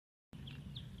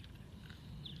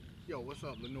Yo, what's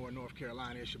up, Lenore, North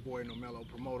Carolina? It's your boy Normello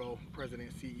Promoto, President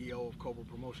and CEO of Cobra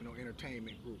Promotional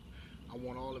Entertainment Group. I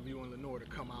want all of you in Lenore to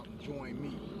come out and join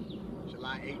me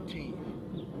July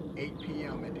 18th, 8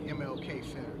 p.m. at the MLK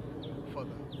Center for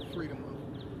the Freedom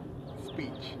of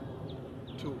Speech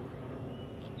tour.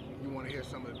 You want to hear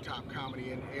some of the top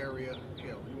comedy in the area?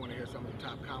 Hell, you want to hear some of the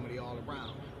top comedy all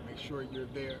around. Make sure you're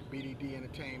there. B.D.D.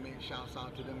 Entertainment, shouts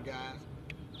out to them guys.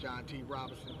 John T.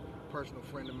 Robinson, personal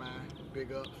friend of mine,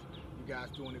 big ups. You guys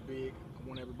doing it big. I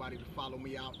want everybody to follow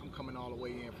me out. I'm coming all the way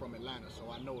in from Atlanta,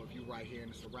 so I know if you're right here in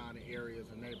the surrounding areas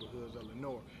and neighborhoods of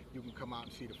Lenore, you can come out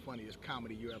and see the funniest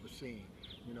comedy you ever seen.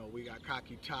 You know, we got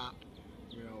Cocky Top.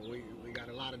 You know, we got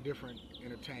a lot of different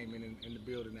entertainment in the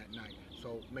building that night.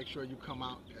 So make sure you come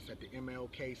out. That's at the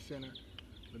MLK Center,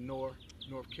 Lenore,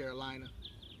 North Carolina,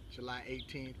 July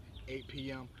 18th, 8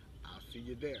 p.m. I'll see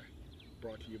you there.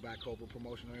 Brought to you by Cobra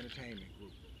Promotional Entertainment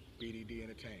Group, BDD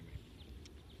Entertainment.